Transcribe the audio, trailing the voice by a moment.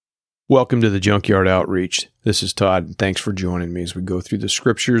Welcome to the Junkyard Outreach. This is Todd, and thanks for joining me as we go through the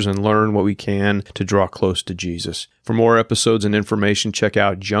scriptures and learn what we can to draw close to Jesus. For more episodes and information, check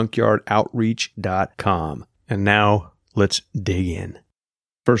out junkyardoutreach.com. And now, let's dig in.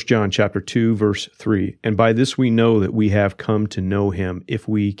 1 John chapter 2, verse 3, "And by this we know that we have come to know him if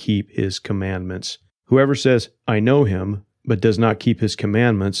we keep his commandments. Whoever says, 'I know him,' but does not keep his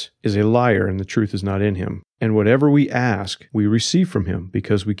commandments, is a liar, and the truth is not in him. And whatever we ask, we receive from him,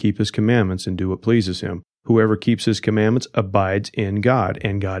 because we keep his commandments and do what pleases him. Whoever keeps his commandments abides in God,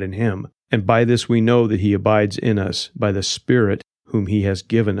 and God in him. And by this we know that he abides in us, by the Spirit whom he has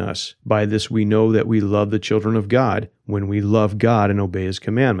given us. By this we know that we love the children of God, when we love God and obey his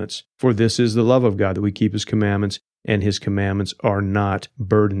commandments. For this is the love of God, that we keep his commandments, and his commandments are not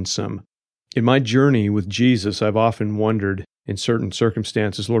burdensome." In my journey with Jesus, I've often wondered in certain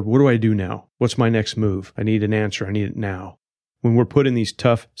circumstances, Lord, what do I do now? What's my next move? I need an answer. I need it now. When we're put in these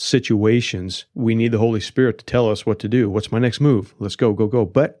tough situations, we need the Holy Spirit to tell us what to do. What's my next move? Let's go, go, go.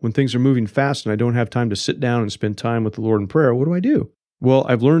 But when things are moving fast and I don't have time to sit down and spend time with the Lord in prayer, what do I do? Well,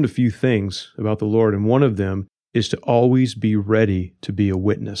 I've learned a few things about the Lord, and one of them is to always be ready to be a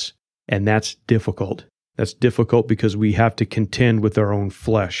witness. And that's difficult. That's difficult because we have to contend with our own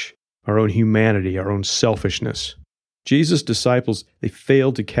flesh, our own humanity, our own selfishness. Jesus' disciples, they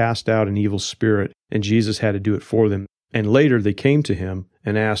failed to cast out an evil spirit, and Jesus had to do it for them. And later they came to him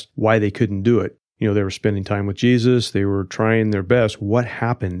and asked why they couldn't do it. They were spending time with Jesus. They were trying their best. What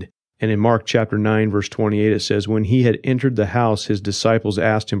happened? And in Mark chapter 9, verse 28, it says, "When he had entered the house, his disciples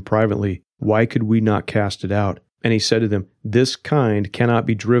asked him privately, 'Why could we not cast it out?' And he said to them, 'This kind cannot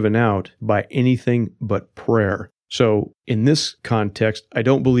be driven out by anything but prayer.'" So in this context, I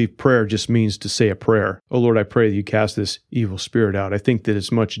don't believe prayer just means to say a prayer. "Oh Lord, I pray that you cast this evil spirit out." I think that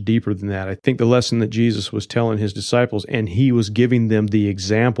it's much deeper than that. I think the lesson that Jesus was telling his disciples, and he was giving them the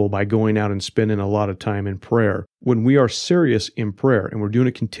example by going out and spending a lot of time in prayer. When we are serious in prayer and we're doing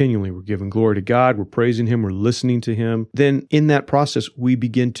it continually, we're giving glory to God, we're praising him, we're listening to him, then in that process, we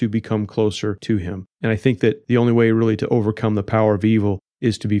begin to become closer to him. And I think that the only way really to overcome the power of evil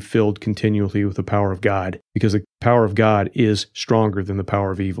is to be filled continually with the power of God, because the power of God is stronger than the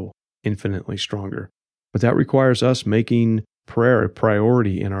power of evil, infinitely stronger. But that requires us making prayer a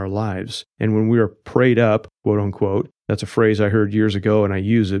priority in our lives. And when we are prayed up, quote unquote, that's a phrase I heard years ago, and I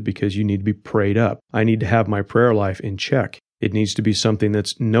use it because you need to be prayed up. I need to have my prayer life in check. It needs to be something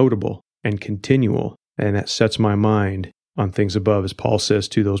that's notable and continual, and that sets my mind on things above, as Paul says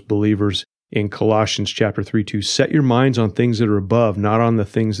to those believers in Colossians chapter 3:2, "Set your minds on things that are above, not on the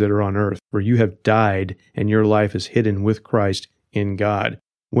things that are on earth, for you have died, and your life is hidden with Christ in God.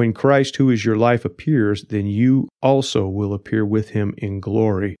 When Christ, who is your life, appears, then you also will appear with him in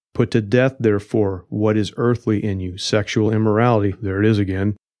glory. Put to death, therefore, what is earthly in you, sexual immorality." There it is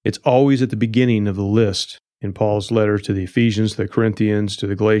again. It's always at the beginning of the list in Paul's letter to the Ephesians, to the Corinthians, to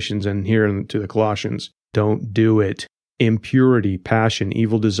the Galatians, and here to the Colossians. Don't do it. "Impurity, passion,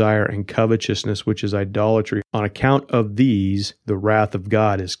 evil desire, and covetousness, which is idolatry. On account of these, the wrath of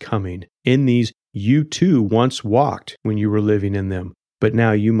God is coming. In these you too once walked when you were living in them, but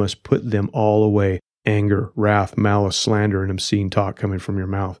now you must put them all away: anger, wrath, malice, slander, and obscene talk coming from your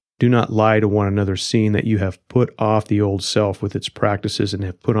mouth. Do not lie to one another, seeing that you have put off the old self with its practices and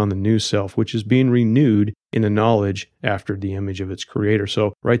have put on the new self, which is being renewed in the knowledge after the image of its creator."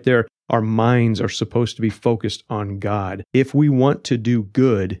 So right there, our minds are supposed to be focused on God. If we want to do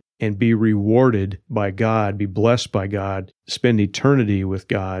good and be rewarded by God, be blessed by God, spend eternity with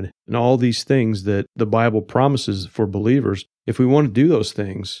God, and all these things that the Bible promises for believers, if we want to do those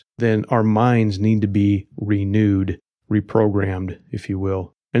things, then our minds need to be renewed, reprogrammed, if you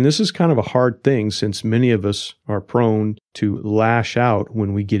will. And this is kind of a hard thing, since many of us are prone to lash out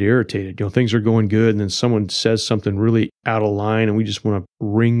when we get irritated. Things are going good, and then someone says something really out of line, and we just want to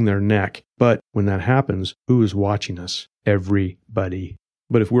wring their neck. But when that happens, who is watching us? Everybody.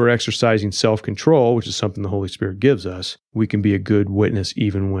 But if we're exercising self-control, which is something the Holy Spirit gives us, we can be a good witness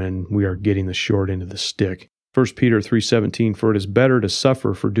even when we are getting the short end of the stick. 1 Peter 3:17, "For it is better to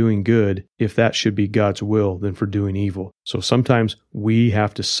suffer for doing good, if that should be God's will, than for doing evil." So sometimes we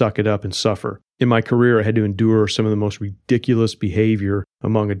have to suck it up and suffer. In my career, I had to endure some of the most ridiculous behavior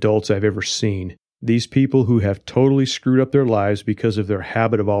among adults I've ever seen. These people who have totally screwed up their lives because of their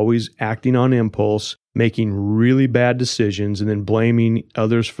habit of always acting on impulse, making really bad decisions, and then blaming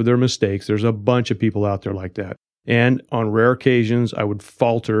others for their mistakes. There's a bunch of people out there like that. And on rare occasions, I would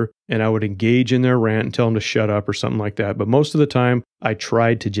falter and I would engage in their rant and tell them to shut up or something like that. But most of the time, I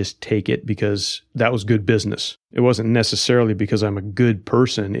tried to just take it because that was good business. It wasn't necessarily because I'm a good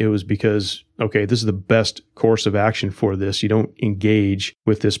person. It was because, okay, this is the best course of action for this. You don't engage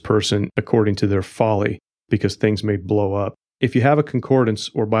with this person according to their folly because things may blow up. If you have a concordance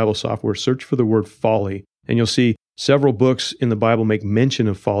or Bible software, search for the word folly, and you'll see several books in the Bible make mention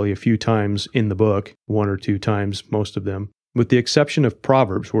of folly a few times in the book, 1 or 2 times, most of them, with the exception of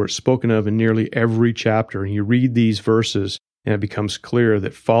Proverbs, where it's spoken of in nearly every chapter. And you read these verses, and it becomes clear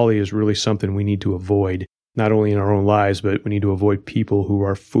that folly is really something we need to avoid, not only in our own lives, but we need to avoid people who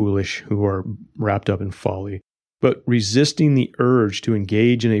are foolish, who are wrapped up in folly. But resisting the urge to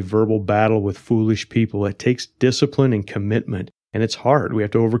engage in a verbal battle with foolish people, it takes discipline and commitment. And it's hard. We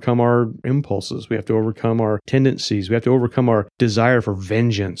have to overcome our impulses. We have to overcome our tendencies. We have to overcome our desire for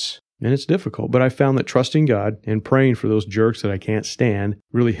vengeance. And it's difficult. But I found that trusting God and praying for those jerks that I can't stand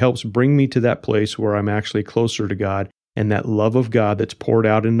really helps bring me to that place where I'm actually closer to God. And that love of God that's poured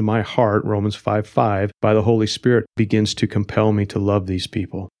out into my heart, Romans 5:5, by the Holy Spirit, begins to compel me to love these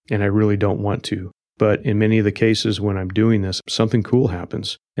people. And I really don't want to. But in many of the cases when I'm doing this, something cool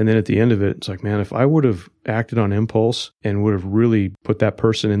happens. And then at the end of it, it's like, man, if I would have acted on impulse and would have really put that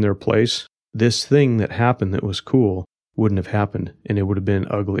person in their place, this thing that happened that was cool wouldn't have happened, and it would have been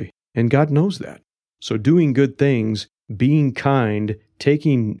ugly. And God knows that. So doing good things, being kind,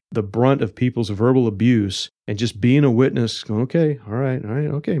 taking the brunt of people's verbal abuse, and just being a witness, okay, all right,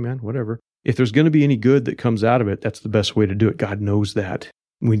 okay, man, whatever. If there's going to be any good that comes out of it, that's the best way to do it. God knows that.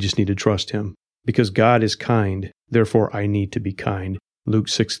 We just need to trust Him. Because God is kind, therefore I need to be kind. Luke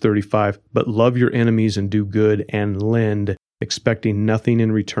 6:35, but love your enemies and do good and lend, expecting nothing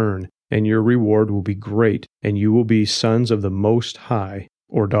in return, and your reward will be great, and you will be sons of the Most High,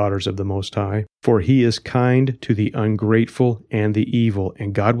 or daughters of the Most High. For He is kind to the ungrateful and the evil,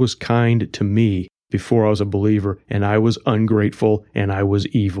 and God was kind to me before I was a believer, and I was ungrateful and I was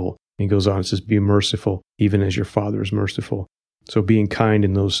evil. And He goes on and says, be merciful, even as your Father is merciful. So being kind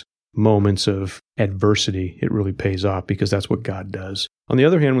in those moments of adversity, it really pays off because that's what God does. On the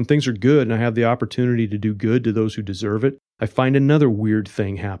other hand, when things are good and I have the opportunity to do good to those who deserve it, I find another weird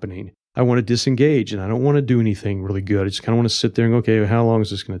thing happening. I want to disengage and I don't want to do anything really good. I just kind of want to sit there and go, okay, how long is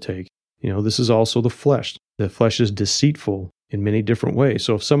this going to take? This is also the flesh. The flesh is deceitful in many different ways.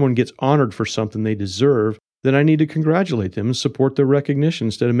 So if someone gets honored for something they deserve, then I need to congratulate them and support their recognition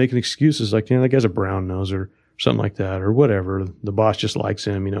instead of making excuses like, that guy's a brown nose or something like that, or whatever. The boss just likes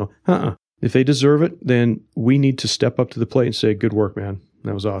him, If they deserve it, then we need to step up to the plate and say, good work, man.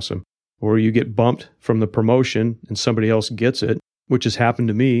 That was awesome. Or you get bumped from the promotion and somebody else gets it, which has happened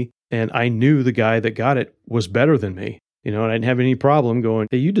to me, and I knew the guy that got it was better than me. And I didn't have any problem going,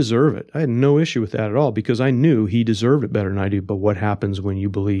 hey, you deserve it. I had no issue with that at all because I knew he deserved it better than I do. But what happens when you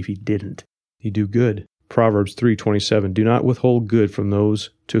believe he didn't? You do good. Proverbs 3:27, do not withhold good from those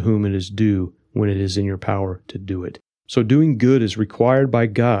to whom it is due, when it is in your power to do it. So doing good is required by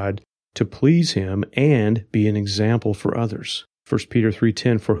God to please Him and be an example for others. 1 Peter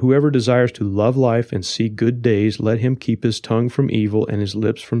 3:10, for whoever desires to love life and see good days, let him keep his tongue from evil and his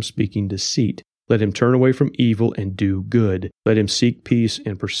lips from speaking deceit. Let him turn away from evil and do good. Let him seek peace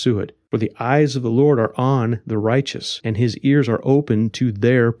and pursue it. For the eyes of the Lord are on the righteous, and His ears are open to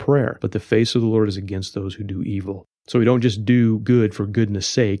their prayer. But the face of the Lord is against those who do evil. So we don't just do good for goodness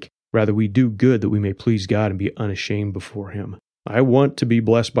sake. Rather, we do good that we may please God and be unashamed before Him. I want to be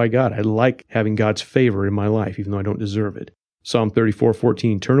blessed by God. I like having God's favor in my life, even though I don't deserve it. Psalm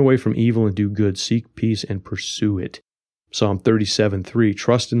 34:14, turn away from evil and do good. Seek peace and pursue it. Psalm 37:3,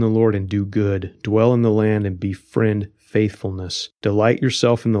 trust in the Lord and do good. Dwell in the land and befriend faithfulness. Delight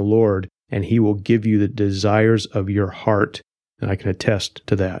yourself in the Lord, and He will give you the desires of your heart. And I can attest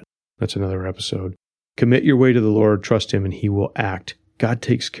to that. That's another episode. Commit your way to the Lord, trust Him, and He will act. God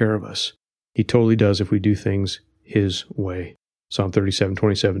takes care of us. He totally does if we do things His way. Psalm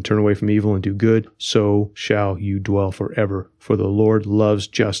 37:27, turn away from evil and do good, so shall you dwell forever. For the Lord loves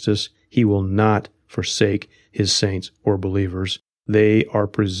justice. He will not forsake His saints or believers. They are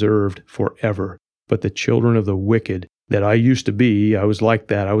preserved forever. But the children of the wicked, that I used to be, I was like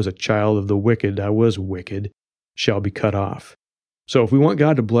that, I was a child of the wicked, I was wicked, shall be cut off. So if we want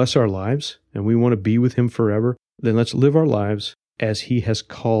God to bless our lives, and we want to be with Him forever, then let's live our lives as He has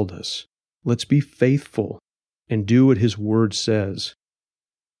called us. Let's be faithful and do what His Word says,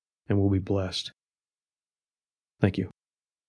 and we'll be blessed. Thank you.